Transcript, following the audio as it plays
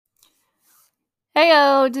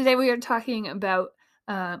Heyo, today we are talking about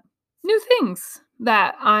new things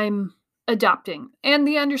that I'm adopting and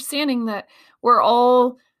the understanding that we're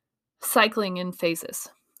all cycling in phases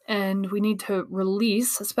and we need to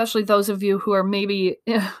release, especially those of you who are maybe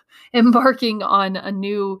embarking on a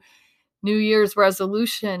new Year's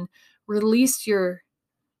resolution, release your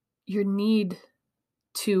need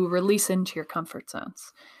to release into your comfort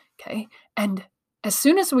zones. Okay. And as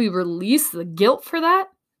soon as we release the guilt for that,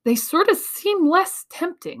 they sort of seem less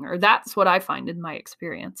tempting, or that's what I find in my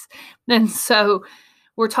experience. And so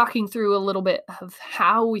we're talking through a little bit of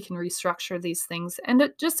how we can restructure these things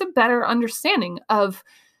and just a better understanding of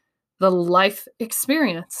the life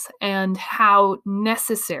experience and how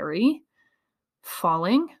necessary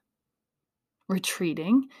falling,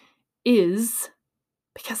 retreating is,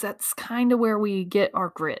 because that's kind of where we get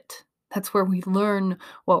our grit. That's where we learn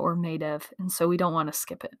what we're made of. And so we don't want to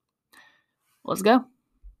skip it. Let's go.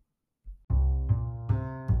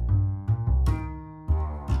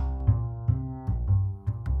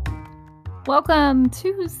 Welcome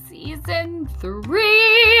to season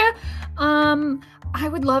 3. I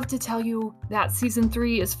would love to tell you that season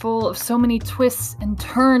 3 is full of so many twists and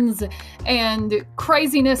turns and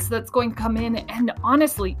craziness that's going to come in. And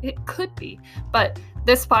honestly, it could be. But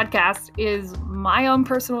this podcast is my own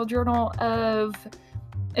personal journal of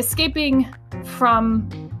escaping from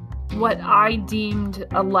what I deemed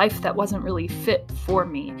a life that wasn't really fit for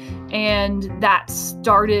me. And that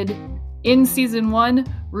started in season 1,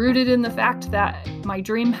 rooted in the fact that my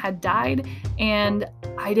dream had died and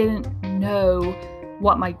I didn't know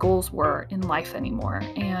what my goals were in life anymore.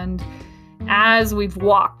 And as we've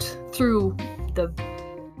walked through the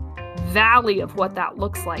valley of what that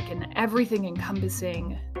looks like and everything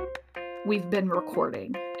encompassing, we've been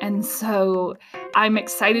recording. And so I'm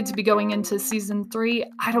excited to be going into season 3.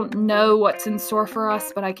 I don't know what's in store for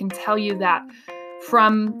us, but I can tell you that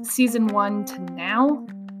from season 1 to now,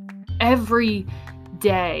 every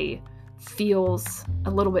day feels a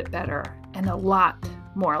little bit better and a lot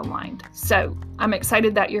more aligned. So I'm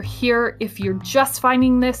excited that you're here. If you're just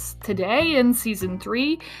finding this today in season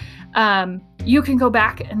 3, you can go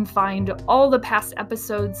back and find all the past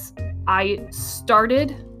episodes. I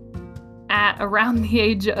started at around the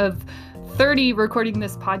age of 30 recording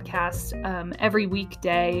this podcast every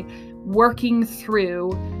weekday, working through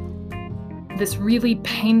this really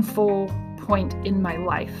painful point in my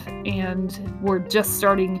life. And we're just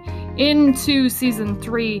starting into season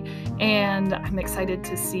 3, and I'm excited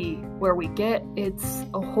to see where we get. It's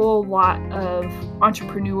a whole lot of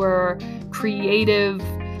entrepreneur, creative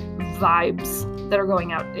vibes that are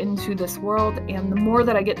going out into this world. And the more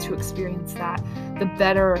that I get to experience that, the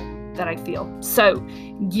better that I feel. So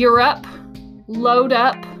gear up, load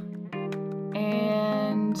up,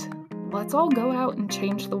 and let's all go out and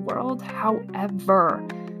change the world however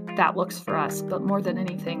that looks for us. But more than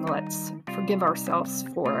anything, let's forgive ourselves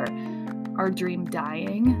for our dream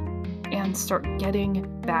dying and start getting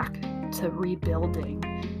back to rebuilding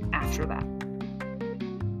after that.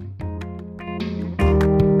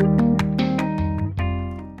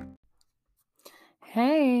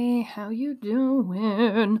 Hey, how you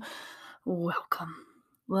doing? Welcome.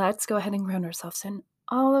 Let's go ahead and ground ourselves in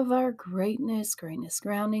all of our greatness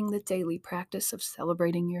grounding, the daily practice of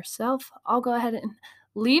celebrating yourself. I'll go ahead and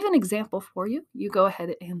leave an example for you. You go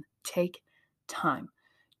ahead and take time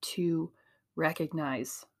to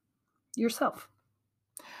recognize yourself.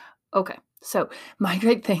 Okay, so my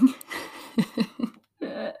great thing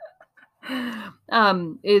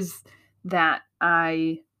is that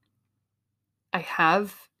I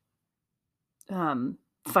have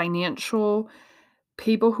financial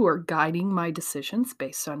people who are guiding my decisions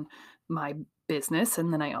based on my business.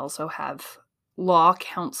 And then I also have law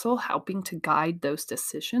counsel helping to guide those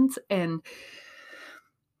decisions. And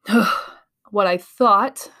what I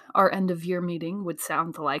thought our end of year meeting would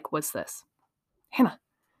sound like was this: Hannah,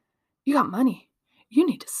 you got money. You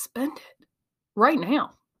need to spend it right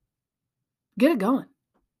now. Get it going.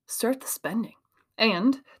 Start the spending.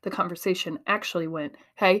 And the conversation actually went,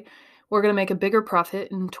 hey, we're going to make a bigger profit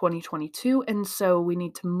in 2022. And so we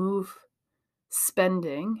need to move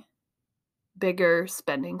spending, bigger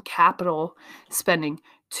spending, capital spending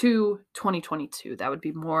to 2022. That would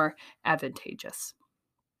be more advantageous.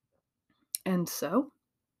 And so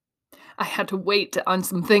I had to wait on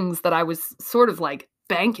some things that I was sort of like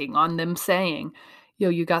banking on them saying,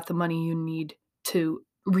 you got the money you need to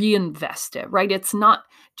reinvest it, right? It's not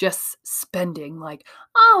just spending like,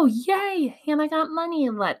 oh, yay, and I got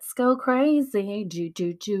money, let's go crazy,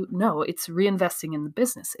 do. No, it's reinvesting in the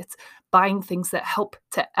business. It's buying things that help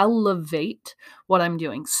to elevate what I'm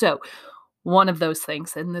doing. So one of those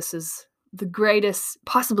things, and this is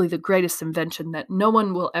possibly the greatest invention that no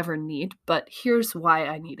one will ever need, but here's why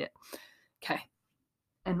I need it. Okay.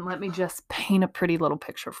 And let me just paint a pretty little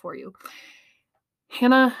picture for you.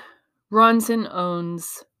 Hannah runs and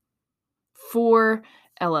owns 4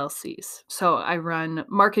 LLCs. So I run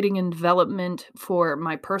marketing and development for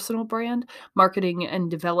my personal brand, marketing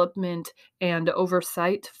and development and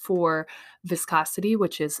oversight for Viscosity,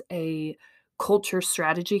 which is a culture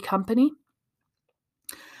strategy company.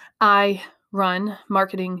 I run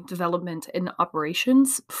marketing, development, and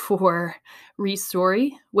operations for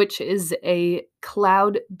Restory, which is a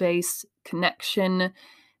cloud-based connection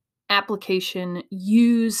application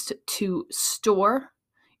used to store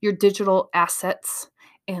your digital assets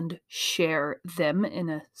and share them in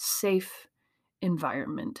a safe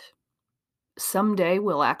environment. Someday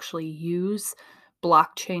we'll actually use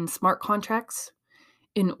blockchain smart contracts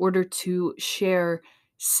in order to share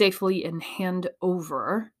safely and hand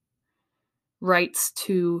over rights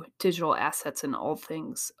to digital assets and all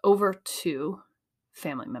things over to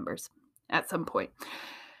family members at some point.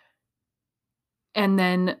 And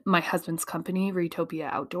then my husband's company,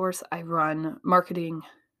 Retopia Outdoors, I run marketing,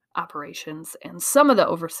 operations, and some of the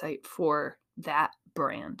oversight for that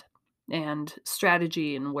brand and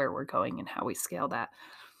strategy and where we're going and how we scale that.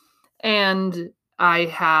 And I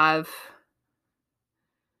have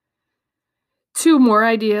 2 more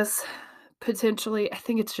ideas, potentially. I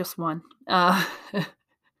think it's just one. A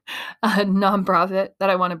nonprofit that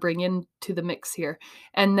I want to bring into the mix here.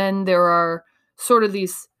 And then there are sort of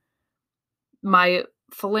my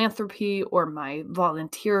philanthropy or my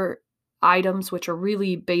volunteer items, which are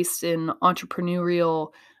really based in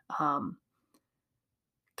entrepreneurial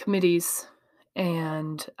committees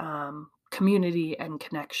and community and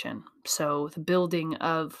connection. So the building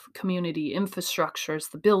of community infrastructures,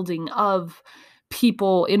 the building of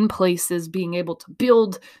people in places being able to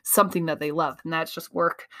build something that they love. And that's just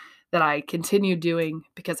work that I continue doing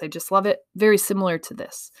because I just love it. Very similar to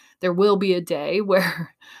this. There will be a day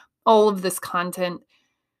where all of this content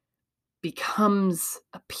becomes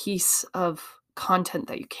a piece of content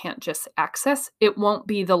that you can't just access. It won't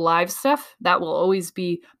be the live stuff. That will always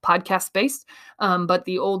be podcast based. But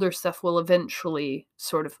the older stuff will eventually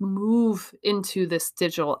sort of move into this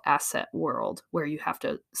digital asset world where you have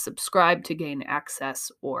to subscribe to gain access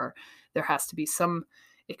or there has to be some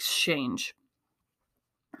exchange.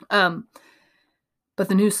 But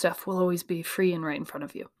the new stuff will always be free and right in front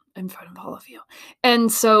of you, in front of all of you. And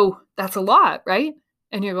so that's a lot, right?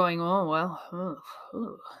 And you're going, oh, well,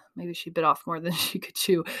 maybe she bit off more than she could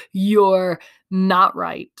chew. You're not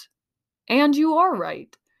right. And you are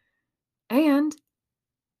right. And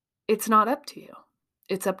it's not up to you.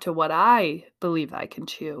 It's up to what I believe I can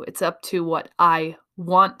chew. It's up to what I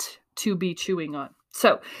want to be chewing on.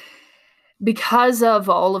 So because of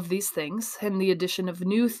all of these things and the addition of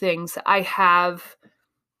new things, I have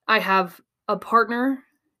a partner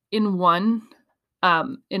in one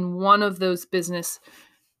of those business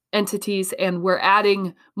entities, and we're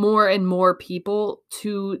adding more and more people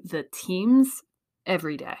to the teams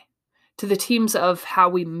every day, to the teams of how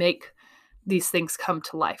we make these things come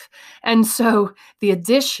to life. And so the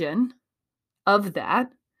addition of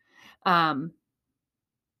that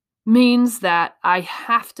means that I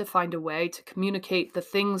have to find a way to communicate the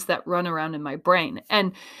things that run around in my brain.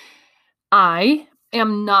 And I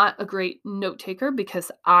am not a great note taker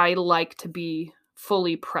because I like to be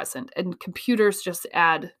fully present, and computers just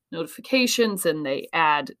add notifications and they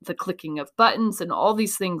add the clicking of buttons and all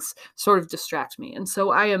these things sort of distract me. And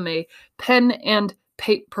so I am a pen and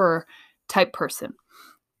paper type person.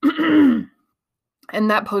 And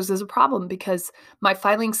that poses a problem because my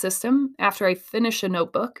filing system, after I finish a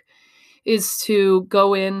notebook, is to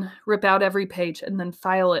go in, rip out every page, and then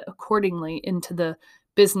file it accordingly into the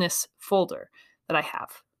business folder that I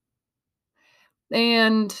have.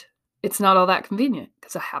 And it's not all that convenient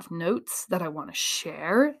because I have notes that I want to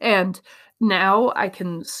share. And now I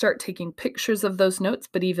can start taking pictures of those notes,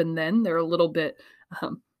 but even then they're a little bit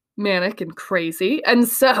manic and crazy. And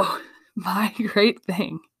so my great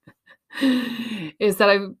thing is that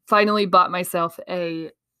I finally bought myself a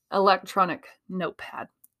electronic notepad.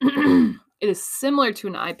 It is similar to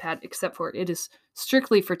an iPad, except for it is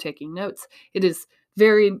strictly for taking notes. It is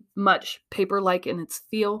very much paper-like in its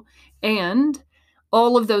feel, and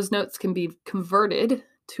all of those notes can be converted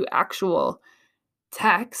to actual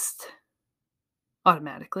text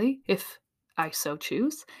automatically if I so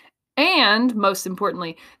choose. And most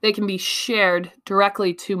importantly, they can be shared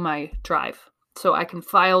directly to my drive. So I can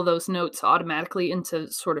file those notes automatically into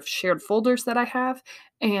sort of shared folders that I have.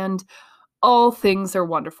 And all things are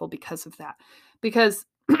wonderful because of that. Because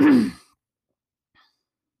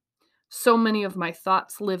so many of my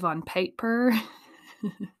thoughts live on paper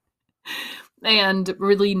and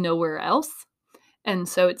really nowhere else. And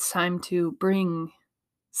so it's time to bring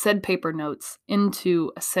said paper notes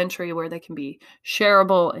into a Sentry where they can be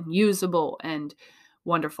shareable and usable and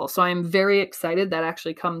wonderful. So I'm very excited. That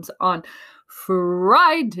actually comes on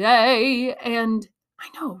Friday. And I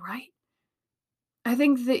know, right? I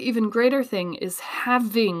think the even greater thing is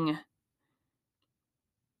having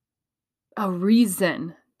a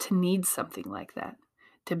reason to need something like that.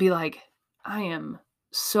 To be like, I am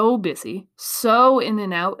so busy, so in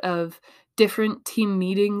and out of different team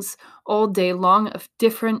meetings all day long, of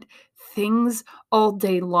different things all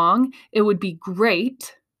day long. It would be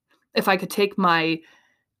great if I could take I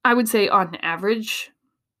would say on average,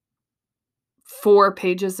 4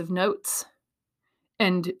 pages of notes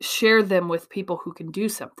and share them with people who can do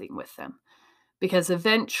something with them. Because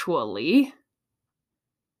eventually,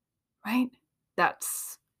 right,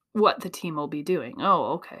 that's what the team will be doing.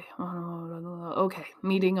 Oh, okay. Okay,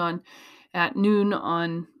 meeting at noon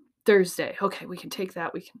on Thursday. Okay, we can take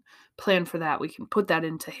that. We can plan for that. We can put that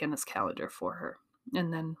into Hannah's calendar for her.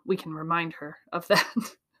 And then we can remind her of that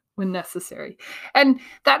when necessary. And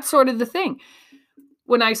that's sort of the thing.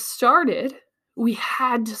 When I started, we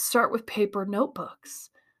had to start with paper notebooks.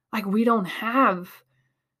 Like, we don't have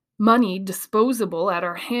money disposable at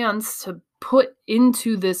our hands to put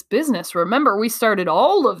into this business. Remember, we started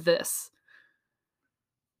all of this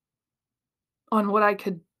on what I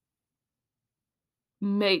could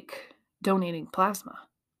make donating plasma.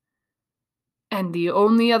 And the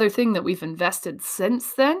only other thing that we've invested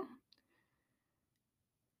since then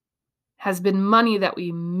has been money that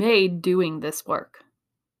we made doing this work.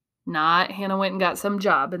 Not Hannah went and got some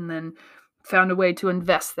job and then found a way to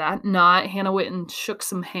invest that. Not Hannah went and shook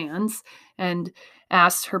some hands and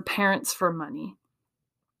asked her parents for money.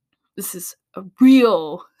 This is a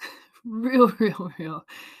real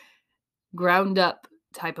ground up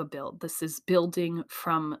type of build. This is building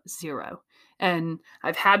from zero. And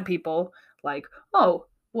I've had people like, oh,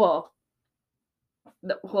 well,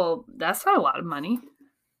 that's not a lot of money.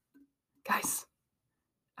 Guys,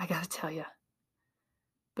 I gotta tell you,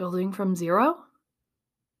 building from zero,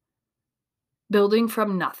 building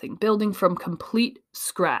from nothing, building from complete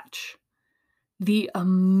scratch, the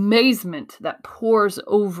amazement that pours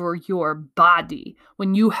over your body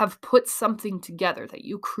when you have put something together that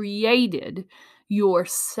you created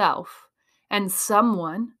yourself and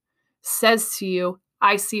someone says to you,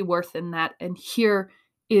 I see worth in that, and here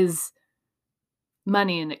is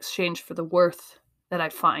money in exchange for the worth that I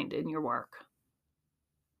find in your work.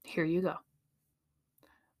 Here you go.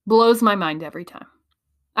 Blows my mind every time.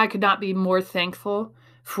 I could not be more thankful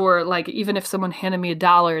for, like, even if someone handed me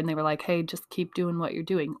 $1 and they were like, hey, just keep doing what you're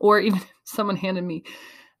doing. Or even if someone handed me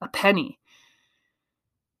a penny,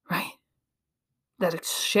 right? That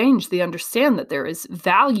exchange, they understand that there is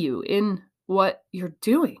value in what you're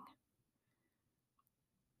doing.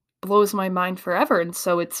 Blows my mind forever. And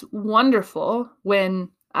so it's wonderful when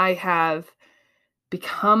I have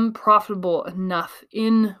become profitable enough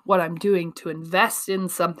in what I'm doing to invest in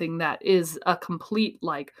something that is a complete,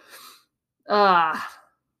 like,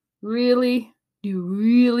 really? Do you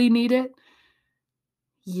really need it?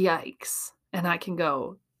 Yikes. And I can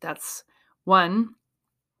go, that's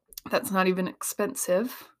not even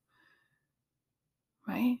expensive,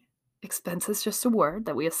 right? Expense is just a word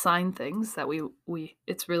that we assign things that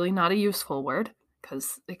it's really not a useful word,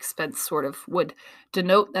 because expense sort of would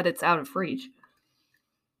denote that it's out of reach.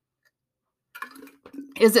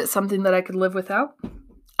 Is it something that I could live without?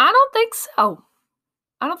 I don't think so.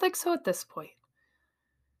 I don't think so at this point.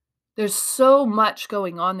 There's so much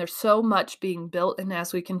going on. There's so much being built. And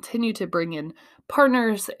as we continue to bring in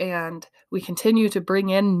partners and we continue to bring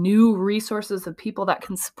in new resources of people that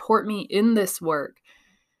can support me in this work,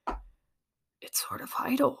 it's sort of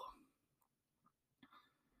idle.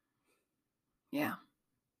 Yeah,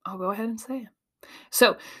 I'll go ahead and say it.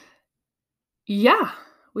 So, yeah,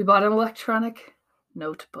 we bought an electronic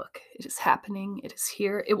notebook. It is happening. It is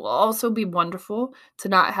here. It will also be wonderful to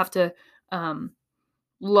not have to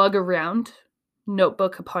lug around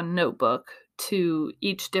notebook upon notebook to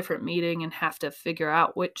each different meeting and have to figure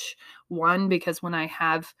out which one, because when I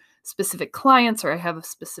have specific clients or I have a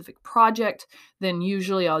specific project, then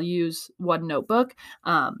usually I'll use one notebook.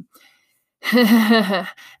 I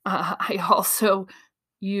also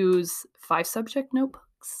use 5 subject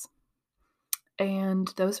notebooks,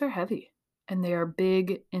 and those are heavy and they are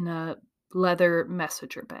big in a leather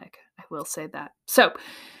messenger bag. I will say that. So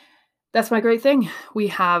that's my great thing. We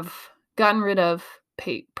have gotten rid of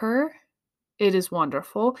paper. It is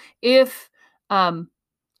wonderful. If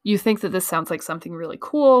you think that this sounds like something really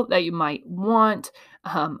cool that you might want,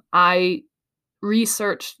 I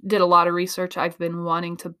did a lot of research. I've been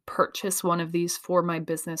wanting to purchase one of these for my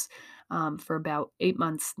business for about 8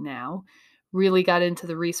 months now. Really got into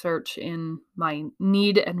the research in my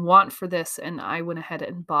need and want for this, and I went ahead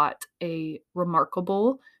and bought a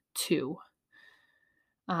Remarkable 2.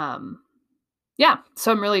 Yeah,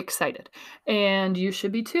 so I'm really excited. And you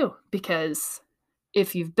should be too, because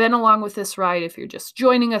if you've been along with this ride, if you're just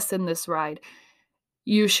joining us in this ride,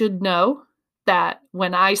 you should know that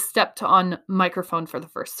when I stepped on microphone for the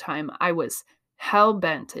first time, I was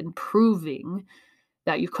hell-bent in proving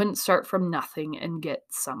that you couldn't start from nothing and get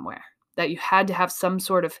somewhere, that you had to have some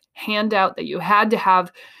sort of handout, that you had to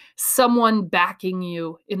have someone backing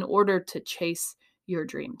you in order to chase your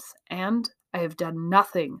dreams. And I have done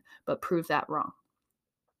nothing but prove that wrong.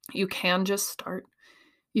 You can just start.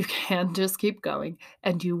 You can just keep going,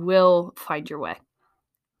 and you will find your way.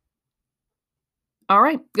 All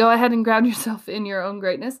right, go ahead and ground yourself in your own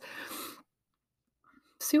greatness.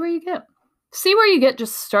 See where you get. See where you get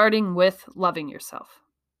just starting with loving yourself.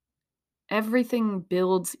 Everything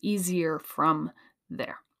builds easier from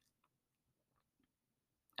there.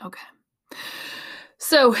 Okay.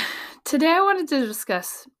 So today I wanted to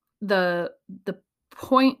discuss the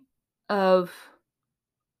point of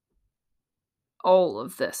all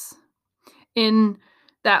of this, in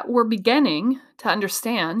that we're beginning to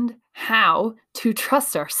understand how to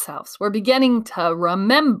trust ourselves. We're beginning to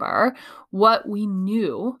remember what we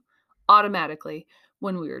knew automatically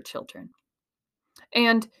when we were children.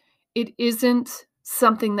 And it isn't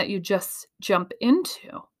something that you just jump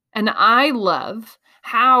into. And I love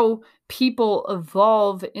how people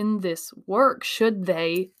evolve in this work should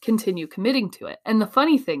they continue committing to it. And the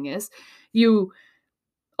funny thing is, you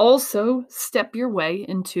also step your way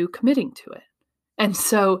into committing to it. And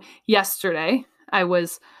so yesterday I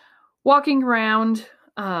was walking around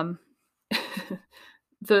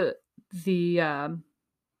the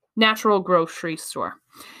natural grocery store,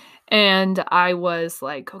 and I was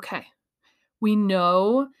like, okay, we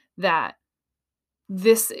know that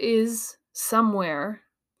this is somewhere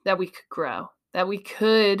that we could grow, that we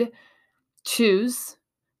could choose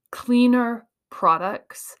cleaner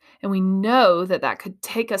products, and we know that that could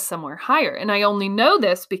take us somewhere higher. And I only know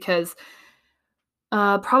this because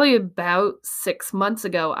probably about 6 months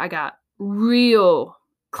ago, I got real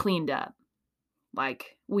cleaned up.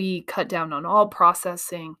 Like, we cut down on all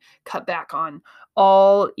processing, cut back on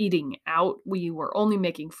all eating out. We were only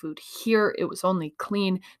making food here. It was only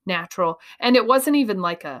clean, natural. And it wasn't even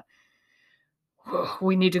like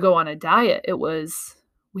we need to go on a diet. It was,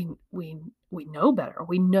 we know better.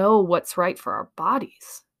 We know what's right for our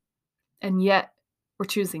bodies. And yet we're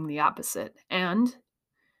choosing the opposite. And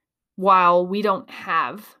while we don't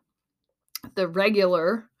have the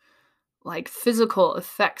regular, like, physical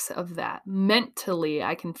effects of that, mentally,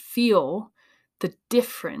 I can feel the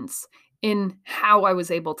difference in how I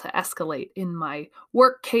was able to escalate in my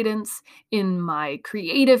work cadence, in my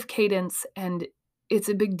creative cadence, and it's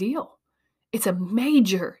a big deal. It's a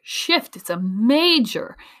major shift. It's a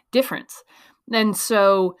major difference. And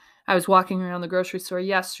so I was walking around the grocery store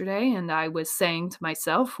yesterday, and I was saying to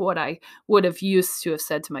myself what I would have used to have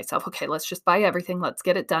said to myself. Okay, let's just buy everything. Let's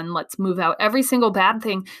get it done. Let's move out every single bad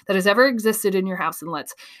thing that has ever existed in your house, and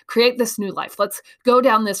let's create this new life. Let's go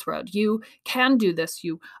down this road. You can do this.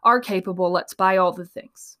 You are capable. Let's buy all the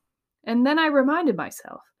things. And then I reminded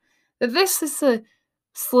myself that this is a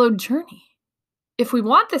slow journey. If we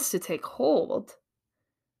want this to take hold,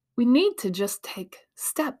 we need to just take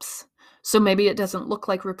steps. So maybe it doesn't look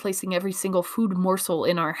like replacing every single food morsel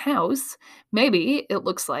in our house. Maybe it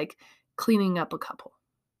looks like cleaning up a couple.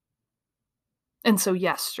 And so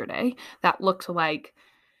yesterday, that looked like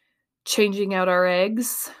changing out our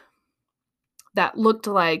eggs. That looked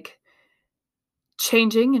like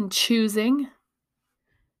changing and choosing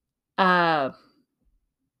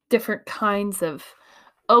different kinds of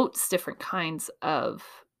oats, different kinds of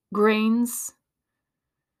grains.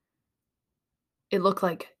 It looked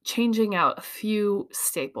like changing out a few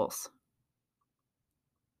staples,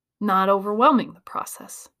 not overwhelming the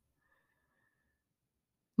process,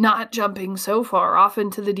 not jumping so far off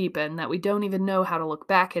into the deep end that we don't even know how to look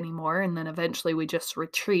back anymore, and then eventually we just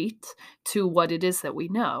retreat to what it is that we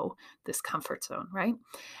know, this comfort zone, right?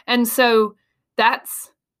 And so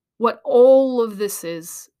that's what all of this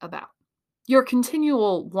is about. Your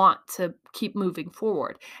continual want to keep moving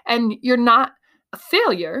forward, and you're not a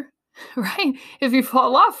failure, right? If you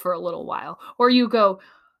fall off for a little while, or you go,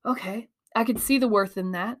 okay, I could see the worth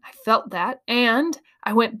in that. I felt that. And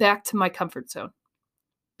I went back to my comfort zone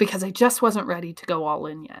because I just wasn't ready to go all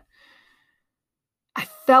in yet. I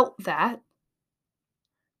felt that,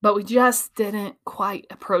 but we just didn't quite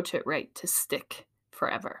approach it right to stick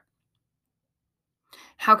forever.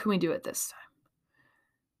 How can we do it this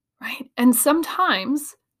time? Right? And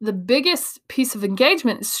sometimes the biggest piece of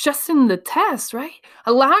engagement is just in the test, right?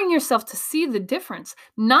 Allowing yourself to see the difference,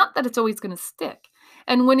 not that it's always going to stick.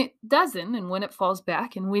 And when it doesn't, and when it falls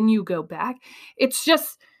back, and when you go back, it's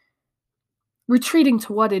just retreating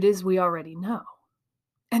to what it is we already know.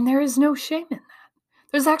 And there is no shame in that.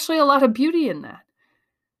 There's actually a lot of beauty in that.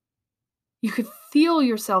 You could feel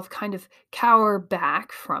yourself kind of cower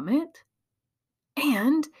back from it,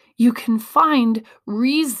 and you can find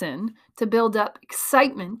reason to build up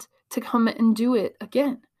excitement to come and do it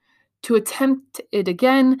again, to attempt it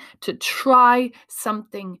again, to try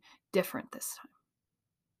something different this time.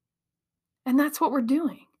 And that's what we're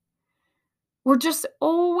doing. We're just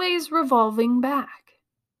always revolving back,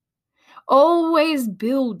 always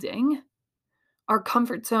building our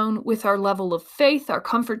comfort zone with our level of faith, our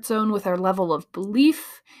comfort zone with our level of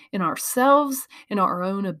belief in ourselves, in our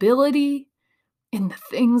own ability, in the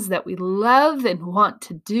things that we love and want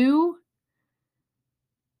to do.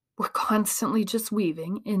 We're constantly just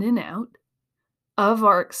weaving in and out of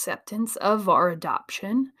our acceptance, of our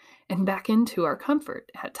adoption, and back into our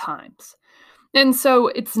comfort at times. And so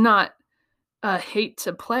it's not a hate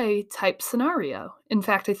to play type scenario. In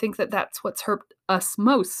fact, I think that that's what's hurt us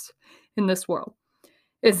most in this world,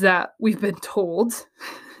 is that we've been told,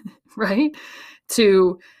 right,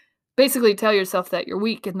 to basically tell yourself that you're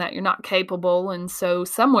weak and that you're not capable. And so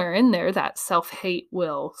somewhere in there, that self-hate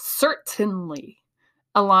will certainly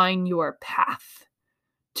align your path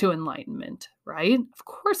to enlightenment, right? Of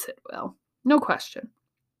course it will. No question.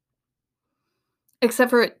 Except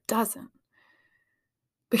for it doesn't.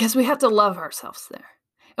 Because we have to love ourselves there.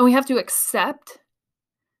 And we have to accept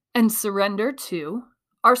and surrender to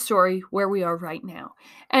our story where we are right now.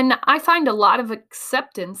 And I find a lot of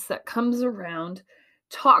acceptance that comes around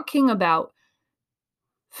talking about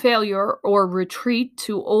failure or retreat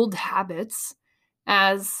to old habits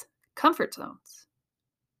as comfort zones.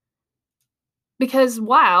 Because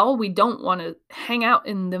while we don't want to hang out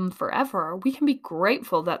in them forever, we can be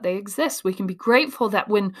grateful that they exist. We can be grateful that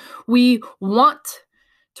when we want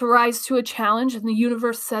to rise to a challenge and the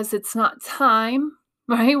universe says it's not time,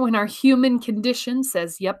 right? When our human condition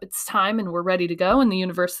says, yep, it's time and we're ready to go, and the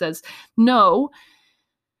universe says no,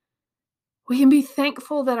 we can be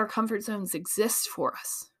thankful that our comfort zones exist for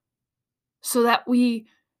us so that we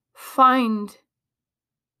find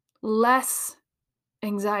less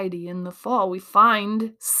anxiety in the fall. We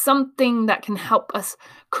find something that can help us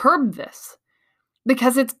curb this,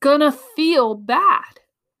 because it's gonna feel bad.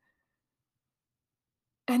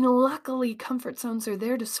 And luckily, comfort zones are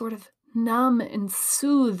there to sort of numb and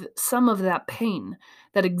soothe some of that pain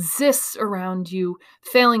that exists around you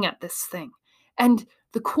failing at this thing. And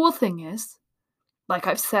the cool thing is, like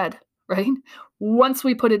I've said, right? Once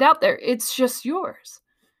we put it out there, it's just yours.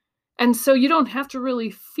 And so you don't have to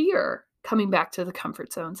really fear coming back to the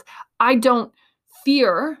comfort zones. I don't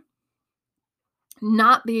fear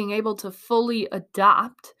not being able to fully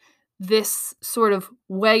adopt this sort of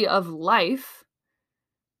way of life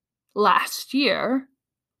last year,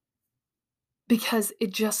 because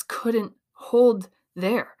it just couldn't hold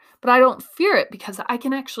there. But I don't fear it because I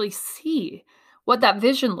can actually see what that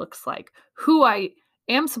vision looks like, who I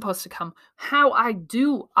am supposed to come, how I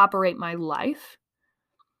do operate my life.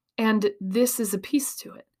 And this is a piece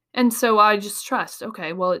to it. And so I just trust,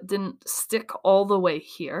 okay, well, it didn't stick all the way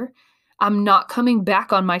here. I'm not coming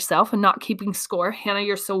back on myself and not keeping score. Hannah,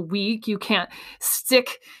 you're so weak. You can't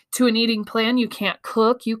stick to an eating plan. You can't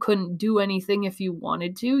cook. You couldn't do anything if you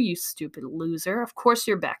wanted to, you stupid loser. Of course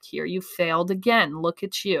you're back here. You failed again. Look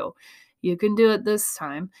at you. You can do it this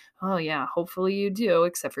time. Oh yeah, hopefully you do,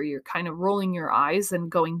 except for you're kind of rolling your eyes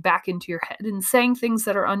and going back into your head and saying things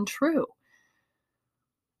that are untrue.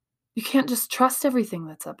 You can't just trust everything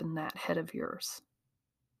that's up in that head of yours,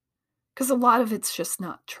 because a lot of it's just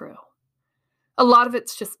not true. A lot of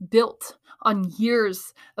it's just built on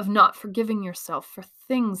years of not forgiving yourself for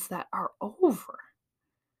things that are over.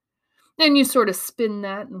 And you sort of spin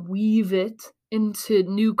that and weave it into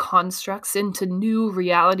new constructs, into new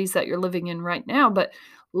realities that you're living in right now. But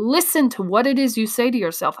listen to what it is you say to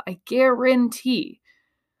yourself. I guarantee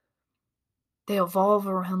they evolve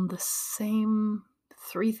around the same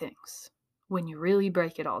 3 things when you really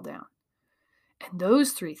break it all down. And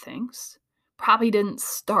those 3 things probably didn't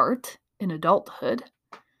start in adulthood.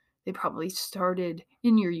 They probably started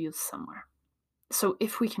in your youth somewhere. So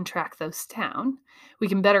if we can track those down, we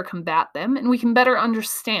can better combat them, and we can better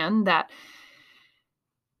understand that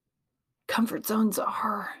comfort zones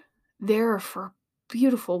are there for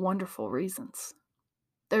beautiful, wonderful reasons.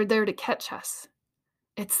 They're there to catch us.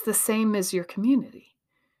 It's the same as your community.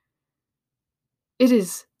 It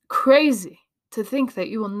is crazy to think that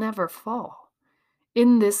you will never fall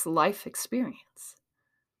in this life experience.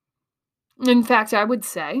 In fact, I would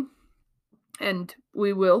say, and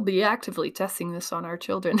we will be actively testing this on our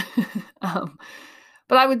children,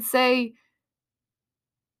 but I would say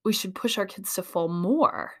we should push our kids to fall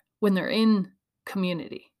more when they're in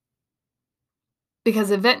community.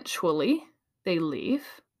 Because eventually they leave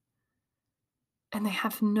and they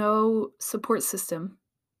have no support system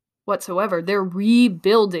whatsoever. They're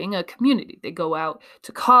rebuilding a community. They go out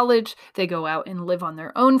to college, they go out and live on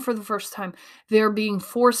their own for the first time. They're being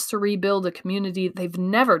forced to rebuild a community. They've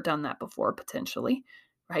never done that before, potentially,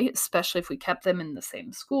 right? Especially if we kept them in the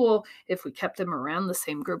same school, if we kept them around the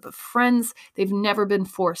same group of friends. They've never been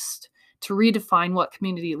forced to redefine what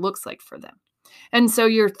community looks like for them. And so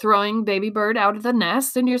you're throwing baby bird out of the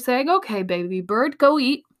nest and you're saying, okay, baby bird, go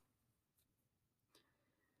eat.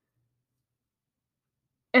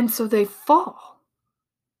 And so they fall.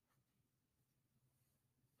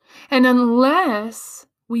 And unless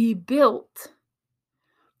we built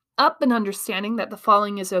up an understanding that the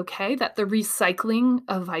falling is okay, that the recycling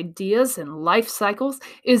of ideas and life cycles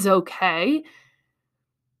is okay,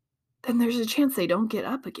 then there's a chance they don't get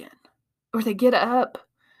up again. Or they get up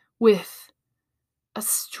with a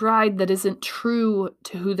stride that isn't true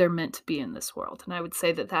to who they're meant to be in this world. And I would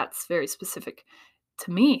say that that's very specific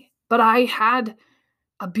to me. But I had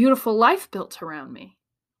a beautiful life built around me.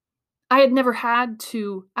 I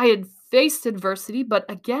had faced adversity, but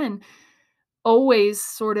again, always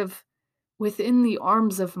sort of within the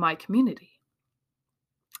arms of my community.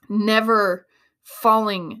 Never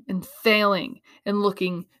falling and failing and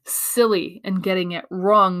looking silly and getting it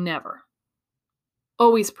wrong, never.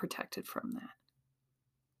 Always protected from that.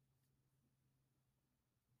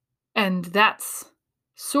 And that's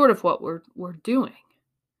sort of what we're doing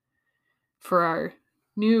for our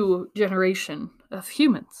new generation of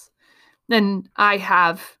humans. And I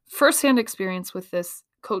have firsthand experience with this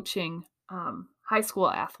coaching high school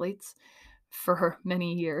athletes for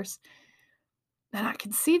many years. And I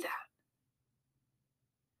can see that.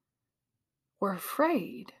 We're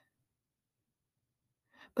afraid.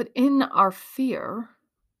 But in our fear,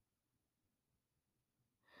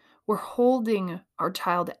 we're holding our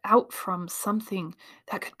child out from something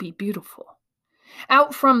that could be beautiful,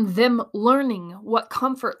 out from them learning what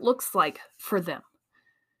comfort looks like for them,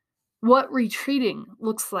 what retreating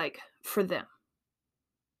looks like for them,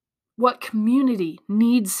 what community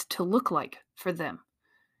needs to look like for them.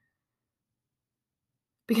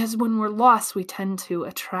 Because when we're lost, we tend to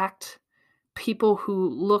attract people who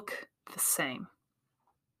look the same.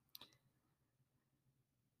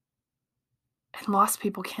 And lost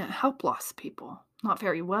people can't help lost people. Not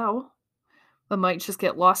very well. They might just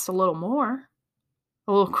get lost a little more,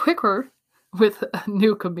 a little quicker with a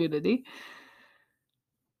new community.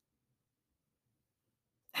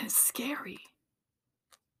 And it's scary.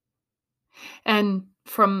 And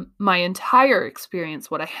from my entire experience,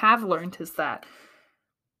 what I have learned is that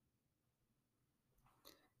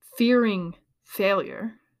fearing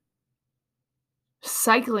failure,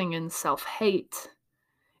 cycling in self-hate,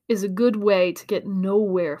 is a good way to get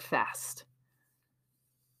nowhere fast.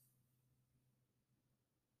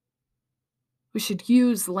 We should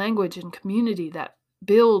use language and community that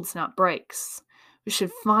builds, not breaks. We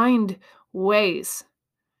should find ways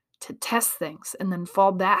to test things and then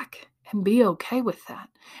fall back and be okay with that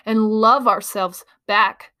and love ourselves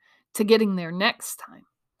back to getting there next time.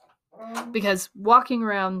 Because walking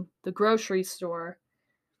around the grocery store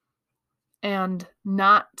and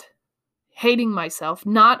not hating myself,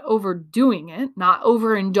 not overdoing it, not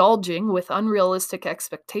overindulging with unrealistic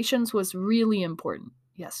expectations was really important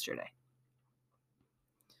yesterday.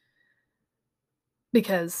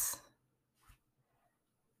 Because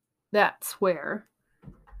that's where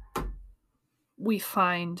we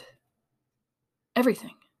find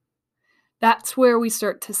everything. That's where we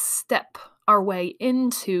start to step our way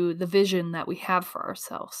into the vision that we have for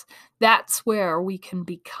ourselves. That's where we can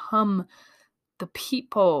become the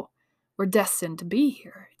people we're destined to be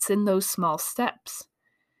here. It's in those small steps.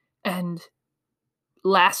 And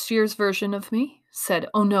last year's version of me said,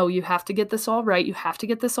 oh no, you have to get this all right. You have to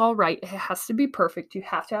get this all right. It has to be perfect. You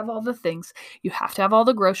have to have all the things. You have to have all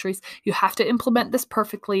the groceries. You have to implement this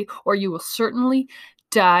perfectly, or you will certainly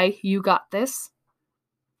die. You got this.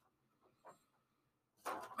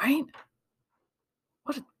 Right?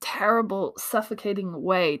 What a terrible, suffocating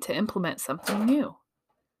way to implement something new.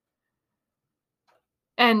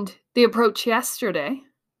 And the approach yesterday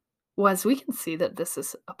Well, as we can see that this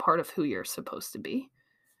is a part of who you're supposed to be.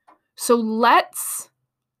 So let's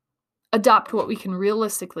adopt what we can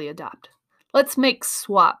realistically adopt. Let's make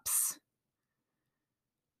swaps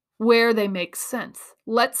where they make sense.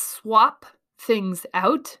 Let's swap things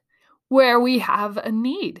out where we have a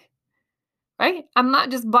need, right? I'm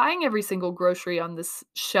not just buying every single grocery on this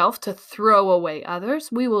shelf to throw away others.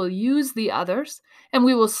 We will use the others and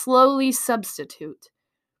we will slowly substitute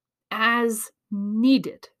as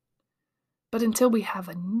needed. But until we have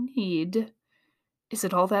a need, is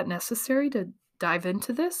it all that necessary to dive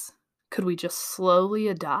into this? Could we just slowly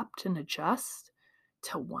adopt and adjust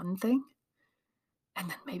to one thing? And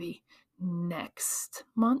then maybe next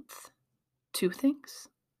month, 2 things?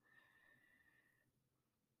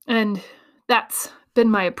 And that's been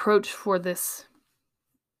my approach for this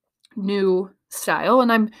new style.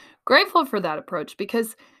 And I'm grateful for that approach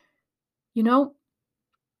because,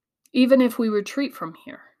 even if we retreat from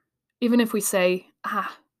here, even if we say,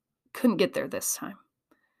 couldn't get there this time,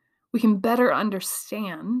 we can better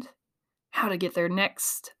understand how to get there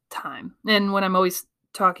next time. And when I'm always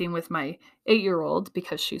talking with my 8-year-old,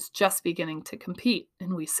 because she's just beginning to compete,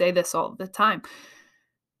 and we say this all the time,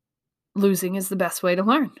 losing is the best way to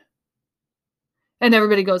learn. And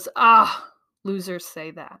everybody goes, losers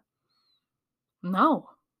say that. No.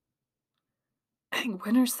 I think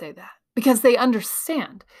winners say that because they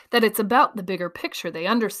understand that it's about the bigger picture. They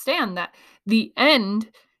understand that the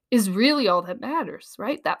end is really all that matters,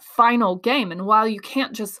 right? That final game. And while you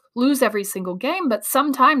can't just lose every single game, but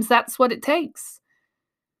sometimes that's what it takes.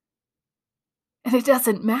 And it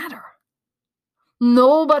doesn't matter.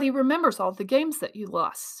 Nobody remembers all the games that you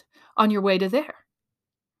lost on your way to there.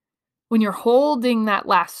 When you're holding that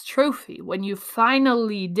last trophy, when you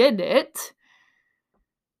finally did it,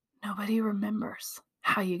 nobody remembers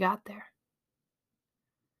how you got there.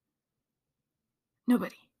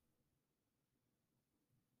 Nobody.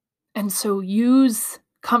 And so use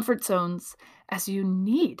comfort zones as you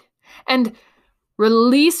need and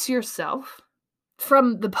release yourself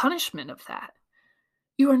from the punishment of that.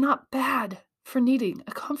 You are not bad for needing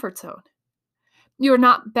a comfort zone. You are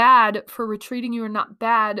not bad for retreating. You are not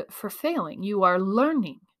bad for failing. You are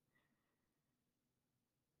learning.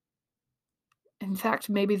 In fact,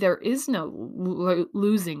 maybe there is no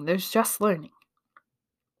losing. There's just learning.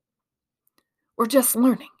 We're just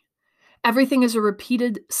learning. Everything is a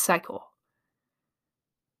repeated cycle.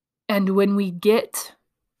 And when we get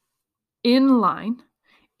in line,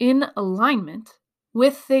 in alignment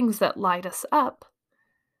with things that light us up,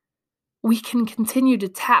 we can continue to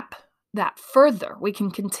tap that further. We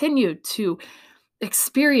can continue to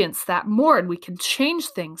experience that more, and we can change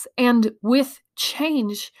things. And with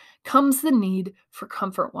change comes the need for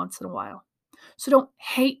comfort once in a while. So don't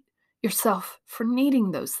hate yourself for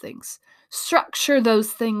needing those things. Structure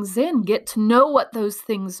those things in. Get to know what those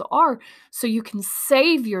things are so you can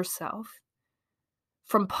save yourself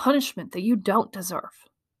from punishment that you don't deserve.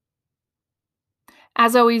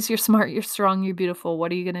 As always, you're smart, you're strong, you're beautiful.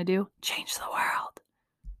 What are you going to do? Change the world.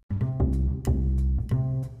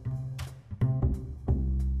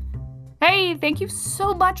 Hey, thank you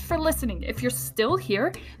so much for listening. If you're still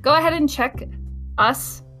here, go ahead and check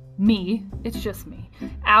it's just me,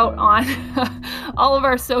 out on all of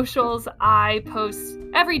our socials. I post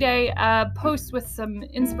every day, post with some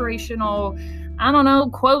inspirational,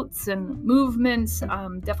 quotes and movements,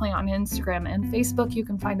 definitely on Instagram and Facebook. You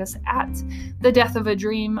can find us at The Death of a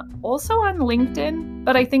Dream, also on LinkedIn,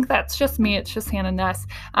 but I think that's just me. It's just Hannah Nuss.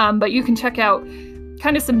 But you can check out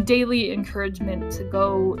kind of some daily encouragement to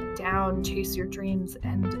go down, chase your dreams,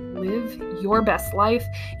 and live your best life.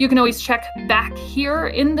 You can always check back here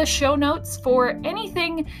in the show notes for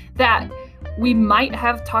anything that we might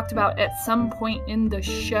have talked about at some point in the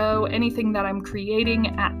show, anything that I'm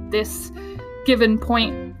creating at this given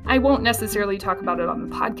point. I won't necessarily talk about it on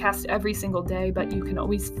the podcast every single day, but you can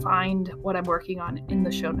always find what I'm working on in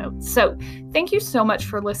the show notes. So thank you so much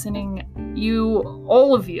for listening.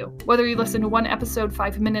 All of you, whether you listen to one episode,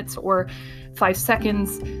 5 minutes or 5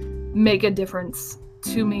 seconds, make a difference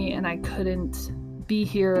to me. And I couldn't be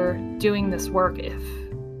here doing this work if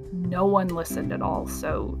no one listened at all.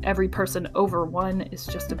 So every person over 1 is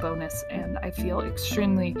just a bonus. And I feel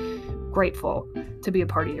extremely grateful to be a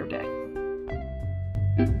part of your day.